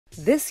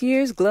This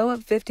year's Glow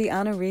Up 50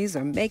 honorees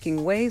are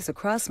making waves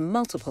across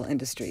multiple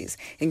industries,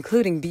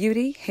 including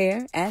beauty,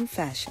 hair, and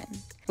fashion.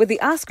 With the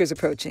Oscars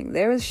approaching,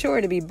 there is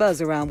sure to be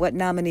buzz around what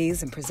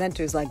nominees and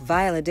presenters like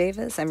Viola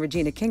Davis and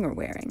Regina King are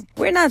wearing.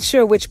 We're not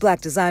sure which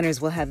Black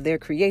designers will have their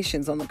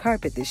creations on the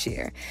carpet this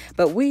year,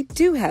 but we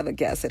do have a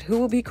guess at who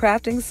will be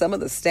crafting some of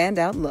the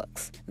standout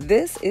looks.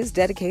 This is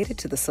dedicated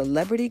to the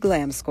Celebrity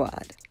Glam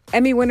Squad.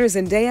 Emmy winner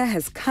Zendaya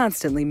has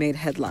constantly made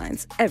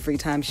headlines every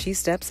time she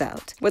steps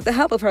out. With the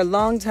help of her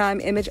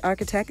longtime image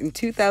architect in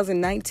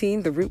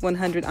 2019, the Route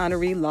 100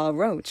 honoree Law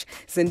Roach,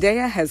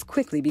 Zendaya has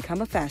quickly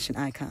become a fashion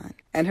icon.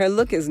 And her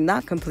look is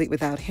not complete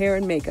without hair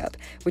and makeup,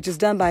 which is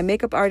done by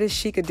makeup artist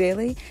Sheikah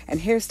Daly and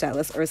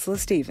hairstylist Ursula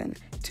Stephen,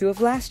 two of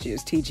last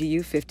year's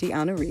TGU 50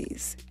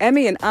 honorees.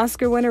 Emmy and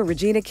Oscar winner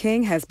Regina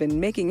King has been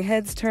making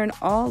heads turn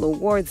all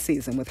award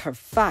season with her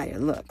fire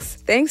looks.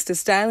 Thanks to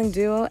styling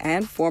duo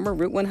and former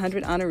Route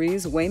 100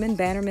 honorees Wayman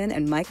Bannerman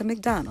and Micah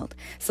McDonald,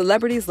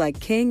 celebrities like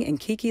King and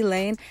Kiki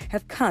Lane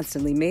have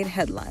constantly made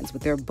headlines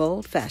with their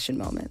bold fashion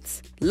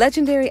moments.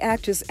 Legendary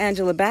actress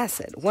Angela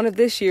Bassett, one of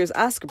this year's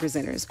Oscar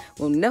presenters,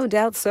 will no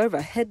doubt serve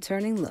a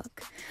head-turning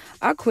look.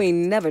 Our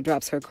queen never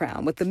drops her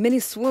crown with the many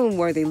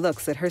swoon-worthy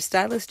looks that her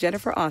stylist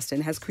Jennifer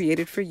Austin has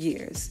created for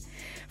years.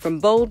 From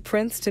bold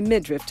prints to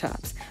midriff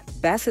tops,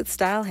 Bassett's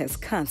style has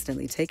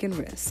constantly taken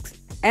risks.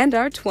 And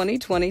our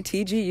 2020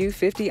 TGU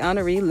 50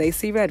 honoree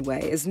Lacey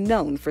Redway is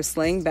known for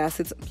slaying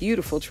Bassett's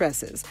beautiful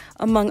tresses,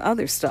 among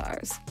other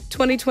stars.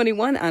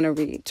 2021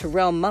 honoree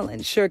Terrell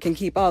Mullen sure can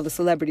keep all the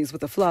celebrities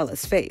with a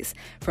flawless face,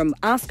 from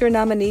Oscar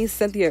nominee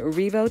Cynthia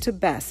Erivo to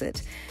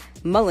Bassett.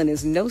 Mullen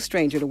is no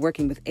stranger to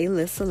working with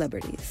A-list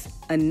celebrities.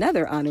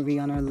 Another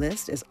honoree on our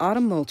list is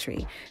Autumn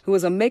Moultrie, who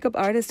is a makeup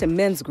artist and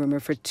men's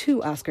groomer for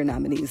two Oscar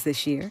nominees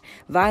this year,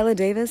 Viola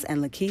Davis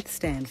and Lakeith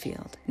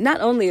Stanfield.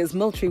 Not only is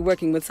Moultrie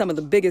working with some of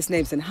the biggest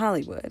names in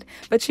Hollywood,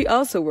 but she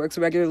also works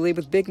regularly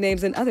with big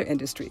names in other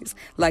industries,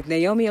 like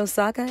Naomi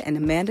Osaka and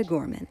Amanda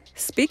Gorman.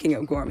 Speaking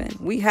of Gorman,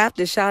 we have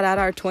to shout out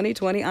our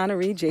 2020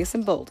 honoree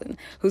Jason Bolden,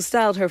 who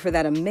styled her for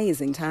that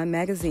amazing Time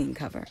magazine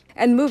cover.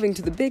 And moving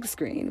to the big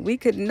screen, we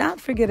could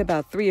not forget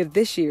about three of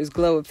this year's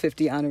Glow Up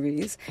 50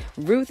 honorees,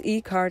 Ruth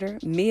E. Carter,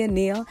 Mia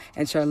Neal,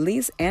 and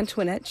Charlize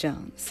Antoinette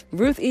Jones.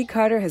 Ruth E.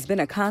 Carter has been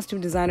a costume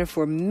designer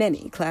for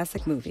many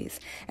classic movies,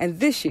 and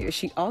this year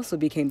she also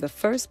became the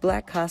first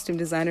Black costume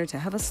designer to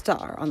have a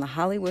star on the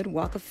Hollywood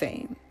Walk of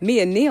Fame.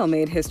 Mia Neal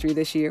made history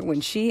this year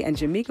when she and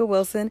Jamaica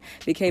Wilson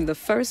became the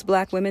first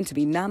Black women to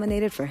be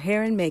nominated for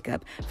hair and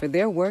makeup for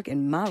their work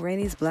in Ma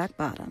Rainey's Black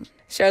Bottom.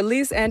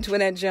 Charlize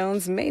Antoinette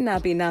Jones may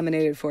not be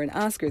nominated for an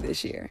Oscar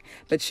this year,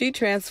 but she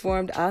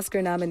transformed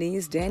Oscar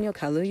nominees Daniel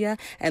Kaluuya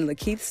and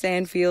Lakeith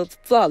Stanfield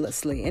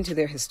flawlessly into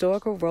their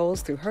historical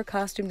roles through her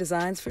costume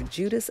designs for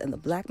Judas and the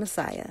Black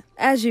Messiah.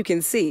 As you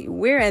can see,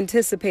 we're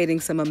anticipating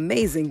some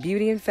amazing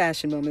beauty and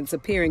fashion moments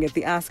appearing at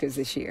the Oscars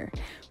this year.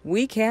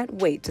 We can't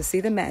wait to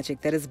see the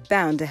magic that is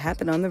bound to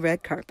happen on the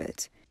red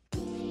carpet.